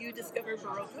 how did you discover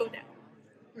Baroque Hoedown?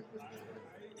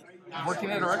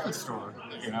 Working at a record store,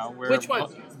 where Which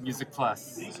one? Music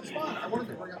Plus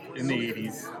in the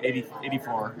 80s,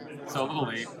 84, so a little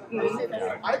late.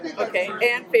 Mm-hmm. Okay,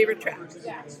 and favorite track?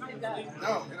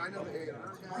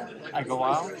 I Go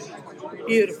Wild.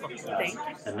 Beautiful, thank you.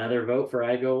 Another vote for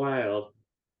I Go Wild.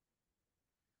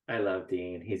 I love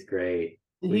Dean. He's great.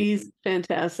 He's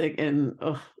fantastic, and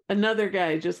another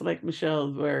guy just like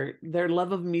Michelle, where their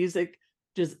love of music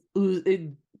just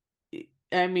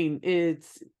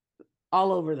it's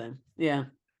all over them. Yeah.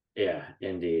 Yeah,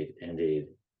 indeed.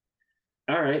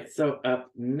 All right, so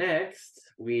up next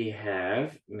we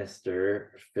have Mr.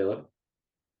 Philip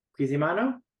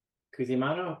Cusimano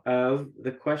of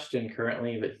The Question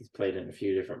currently, but he's played in a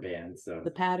few different bands. So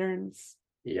The Patterns.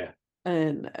 Yeah.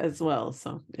 And as well,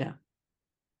 so yeah.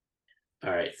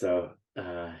 All right, so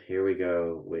here we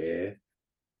go with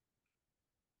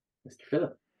Mr.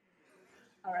 Philip.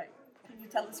 All right, can you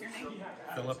tell us your name?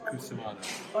 Philip Cusimano.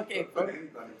 Okay,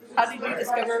 how did you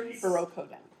discover Baroque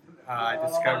Hoedown? I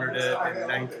discovered it in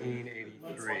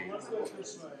 1983.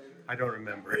 I don't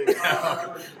remember.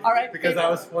 All right. Because I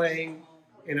was playing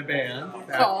in a band.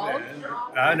 Called?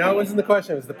 No, it wasn't The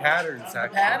Question. It was The Patterns,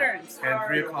 actually. Patterns. And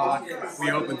 3 o'clock,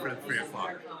 we opened for 3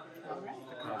 o'clock.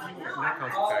 Not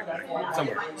Concert Factory.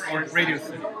 Somewhere. Or Radio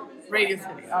City. Radio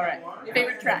City. All right.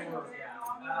 Favorite track?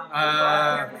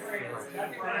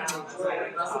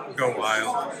 Go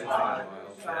Wild.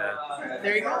 Yeah.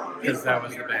 There you go. Because that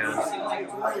was the band.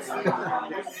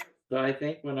 So I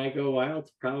think When I Go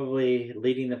Wild's probably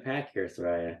leading the pack here,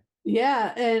 Soraya.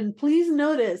 Yeah, and please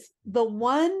notice the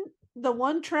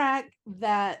one track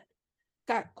that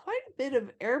got quite a bit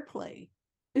of airplay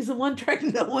is the one track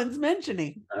no one's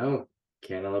mentioning. Oh,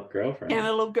 Cantaloupe Girlfriend.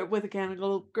 With a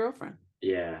Cantaloupe Girlfriend.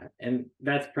 Yeah, and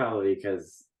that's probably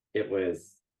because it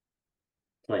was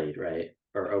played, right?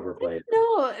 Or overplayed.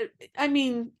 No, I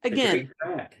mean, It's a again, great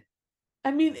track.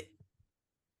 I mean,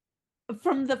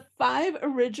 from the 5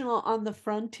 original on the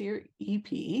Frontier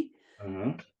EP,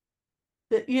 Mhm.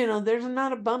 there's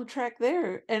not a bump track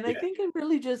there. And I Yeah. think it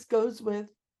really just goes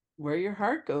with where your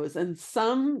heart goes. And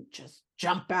some just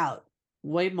jump out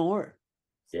way more.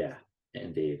 Yeah,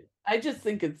 indeed. I just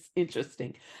think it's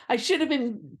interesting. I should have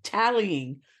been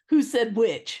tallying who said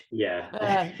which.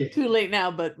 Yeah. Too late now,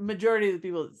 but majority of the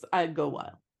people, I'd Go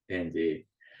Wild. Indeed.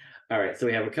 All right, so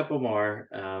we have a couple more.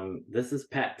 This is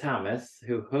Pat Thomas,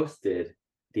 who hosted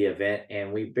the event,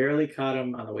 and we barely caught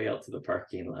him on the way out to the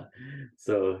parking lot.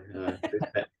 So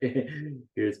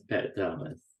here's Pat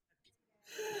Thomas.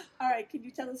 All right, can you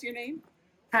tell us your name?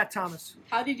 Pat Thomas.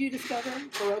 How did you discover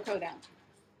Baroque Hoedown?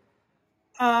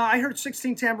 I heard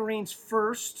 16 Tambourines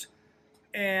first,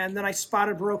 and then I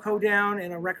spotted Baroque Hoedown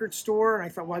in a record store, and I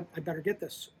thought, well, I better get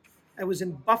this. I was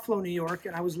in Buffalo, New York,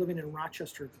 and I was living in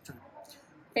Rochester at the time.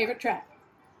 Favorite track?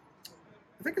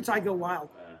 I think it's I Go Wild.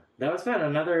 That was fun.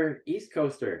 Another East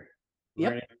Coaster.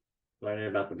 Yep. Learning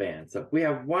about the band. So we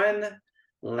have one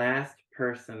last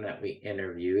person that we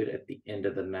interviewed at the end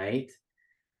of the night.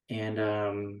 And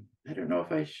I don't know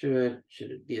if I should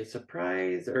it be a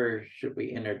surprise or should we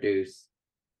introduce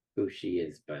who she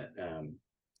is, but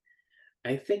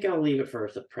I think I'll leave it for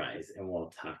a surprise and we'll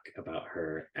talk about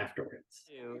her afterwards.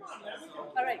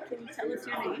 All right, can you tell us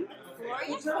your name?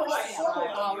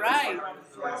 All right.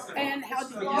 And how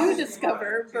did you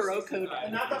discover Baroque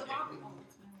Hoedown?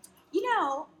 You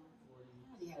know,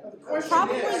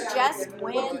 probably just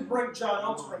when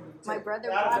my brother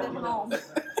brought it home.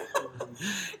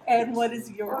 And what is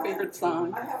your favorite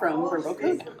song from Baroque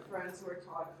Hoedown?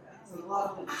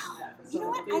 You know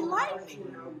what? I like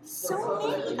so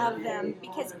many of them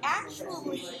because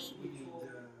actually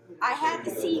I had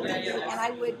the CD and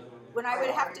I would when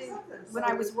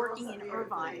I was working in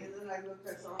Irvine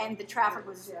and the traffic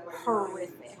was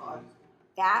horrific.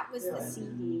 That was the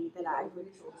CD that I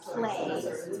would play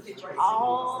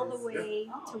all the way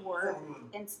to work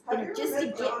and just to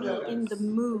get me in the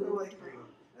mood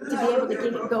to be able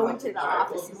to go into the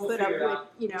office and put up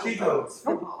with,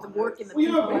 the work and the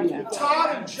people of the day.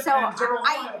 So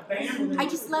I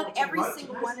just love every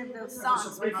single one of those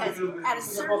songs because at a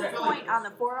certain point on the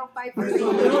 405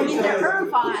 freeway in the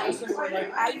Irvine,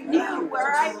 I knew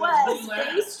where I was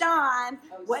based on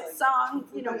what song,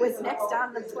 was next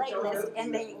on the playlist,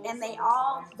 and they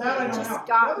all just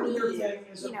got me,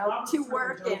 to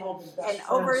work and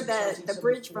over the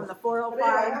bridge from the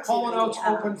 405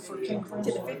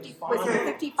 to the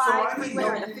 55 freeway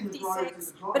or the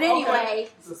 56. But anyway,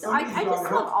 so I just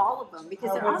love all of them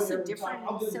because they're all so different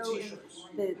and so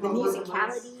the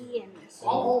musicality and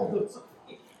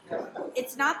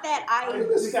it's not that I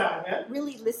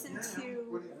really listen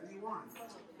to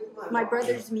my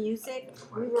brother's music.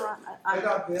 We were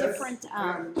on different,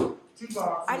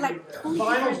 I like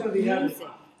totally different music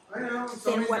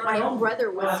than what my own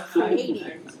brother was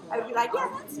creating. I would be like, yeah,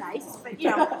 that's nice, but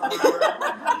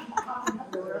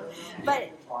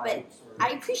but I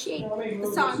appreciate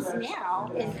the songs now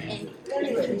and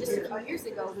even just a few years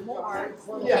ago more than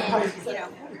 40 years ago,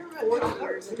 30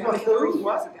 years ago.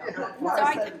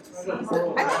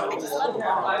 So I just love it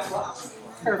all.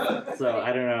 Perfect. So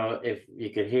I don't know if you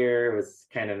could hear, it was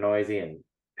kind of noisy and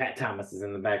Pat Thomas is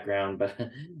in the background, but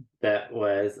that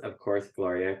was, of course,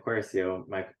 Gloria Quercio,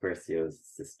 Michael Quercio's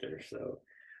sister. So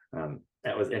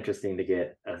that was interesting to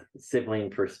get a sibling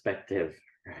perspective,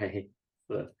 right?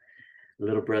 The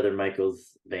little brother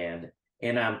Michael's band.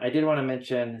 And I did want to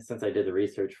mention, since I did the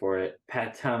research for it,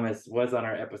 Pat Thomas was on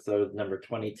our episode number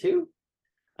 22,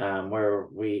 where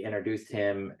we introduced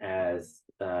him as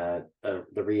the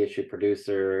reissue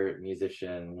producer,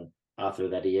 musician, author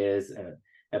that he is. And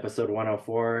episode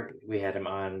 104, we had him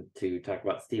on to talk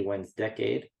about Steve Wynn's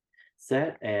Decade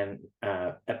set, and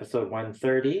episode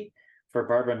 130 for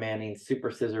Barbara Manning's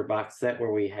Super Scissor box set,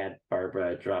 where we had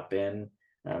Barbara drop in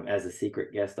as a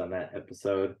secret guest on that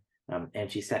episode.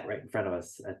 And she sat right in front of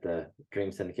us at the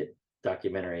Dream Syndicate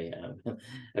documentary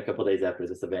a couple days after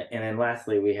this event. And then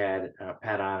lastly, we had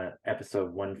Pat on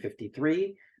episode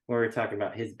 153, where we were talking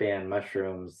about his band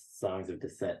Mushrooms Songs of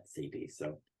Descent CD.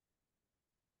 So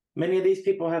many of these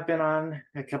people have been on,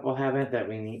 a couple haven't that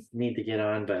we need to get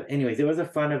on. But anyways, it was a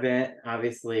fun event.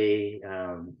 Obviously,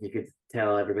 you could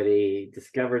tell everybody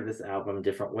discovered this album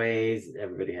different ways.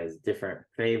 Everybody has different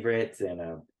favorites.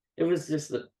 And it was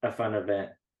just a fun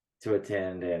event to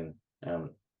attend and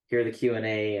hear the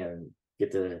Q&A and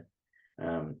get to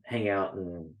hang out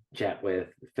and chat with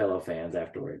fellow fans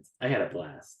afterwards. I had a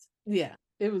blast. Yeah,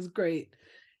 it was great.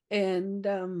 And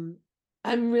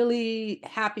I'm really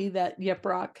happy that Yep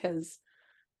Rock has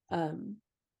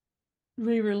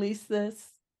re-released this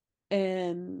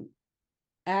and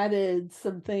added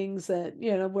some things that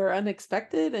were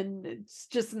unexpected, and it's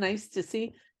just nice to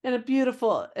see. And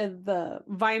the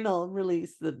vinyl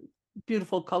release, the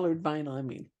beautiful colored vinyl. I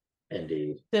mean,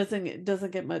 indeed,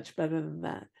 doesn't get much better than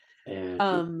that.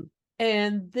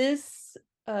 And this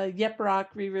Yep Rock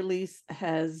re-release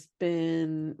has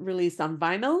been released on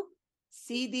vinyl,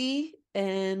 CD,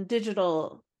 and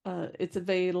digital. It's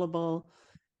available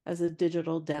as a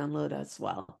digital download as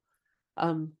well.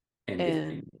 And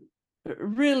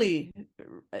really,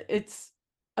 it's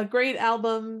a great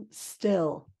album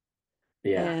still.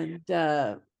 Yeah. And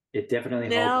it definitely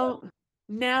now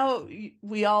now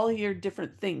we all hear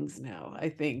different things now. I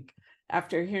think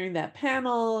after hearing that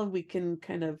panel, we can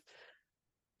kind of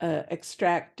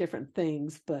extract different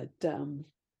things, but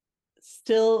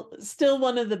still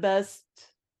one of the best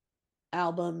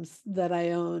albums that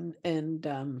I own,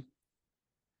 and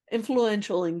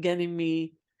influential in getting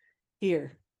me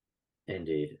here.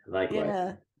 Indeed. Likewise.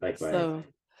 Yeah. Likewise. So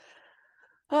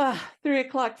 3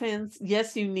 o'clock fans,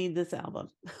 yes, you need this album.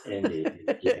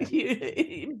 Indeed. Yeah.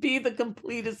 You be the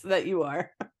completest that you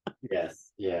are.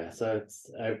 Yes. Yeah. So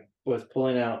I was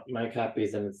pulling out my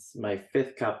copies, and it's my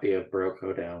 5th copy of Baroque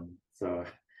Hoedown. So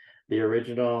the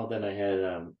original, then I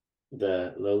had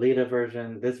the Lolita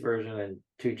version, this version, and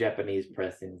 2 Japanese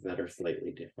pressings that are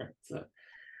slightly different. So,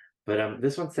 but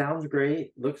this one sounds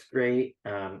great, looks great,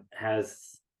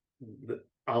 has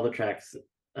all the tracks,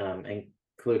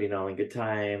 including All in Good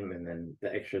Time, and then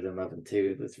the extras in Love and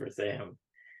 2, this for Sam,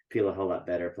 feel a whole lot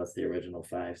better, plus the original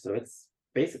 5. So it's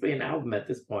basically an album at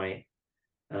this point,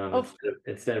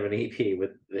 instead of an EP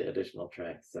with the additional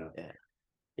tracks. So yeah.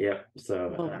 Yep.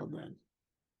 So well done.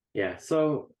 yeah.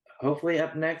 So hopefully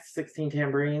up next, 16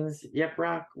 Tambourines. Yep,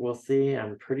 Rock. We'll see.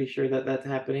 I'm pretty sure that that's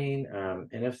happening.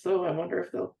 And if so, I wonder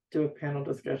if they'll do a panel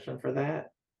discussion for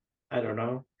that. I don't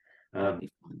know. That'd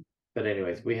be fun. But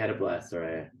anyways, we had a blast,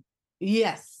 Soraya.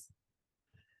 Yes.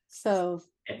 So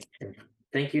And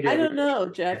thank you to I don't everybody. know,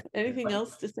 Jeff. Anything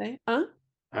else to say? Huh?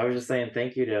 I was just saying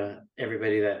thank you to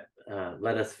everybody that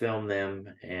let us film them,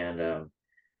 and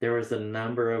there was a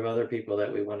number of other people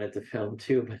that we wanted to film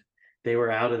too, but they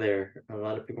were out of there. A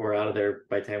lot of people were out of there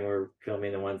by the time we were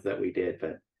filming the ones that we did,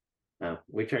 but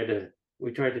we tried to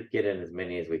get in as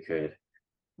many as we could.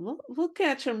 We'll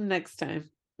catch them next time.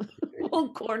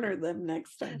 We'll corner them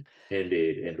next time.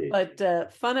 Indeed.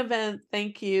 But fun event.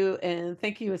 Thank you, and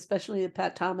thank you especially to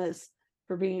Pat Thomas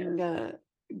for being a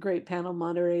great panel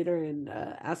moderator and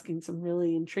asking some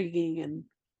really intriguing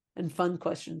and fun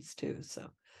questions too. So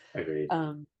agreed.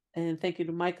 And thank you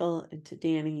to Michael and to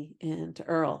Danny and to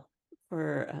Earl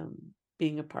for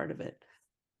being a part of it.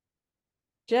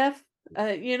 Jeff,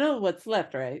 you know what's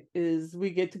left, right? Is we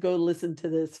get to go listen to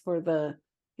this for the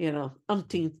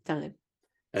umpteenth time.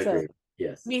 Agreed. So,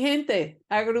 yes. Mi gente,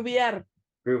 a grubiar.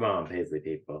 Groove on, Paisley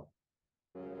people.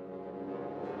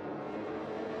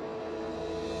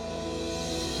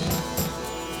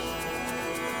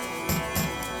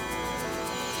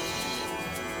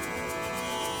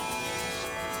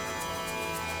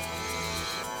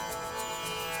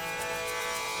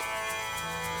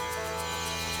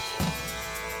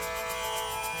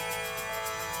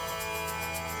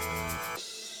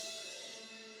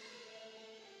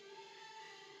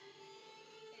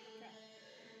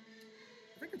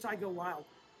 I think it's I Go Wild.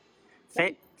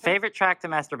 Favorite track to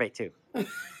masturbate to?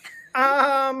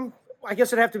 I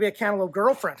guess it'd have to be a Cantaloupe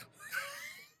Girlfriend.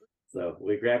 So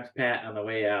we grabbed Pat on the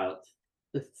way out.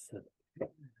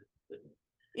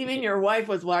 Even your wife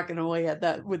was walking away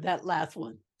with that last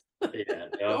one.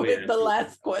 Yeah. With the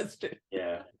last question.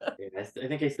 Yeah. I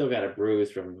think I still got a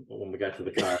bruise from when we got to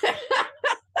the car.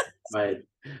 My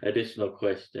additional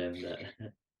question.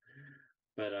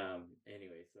 But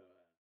anyway.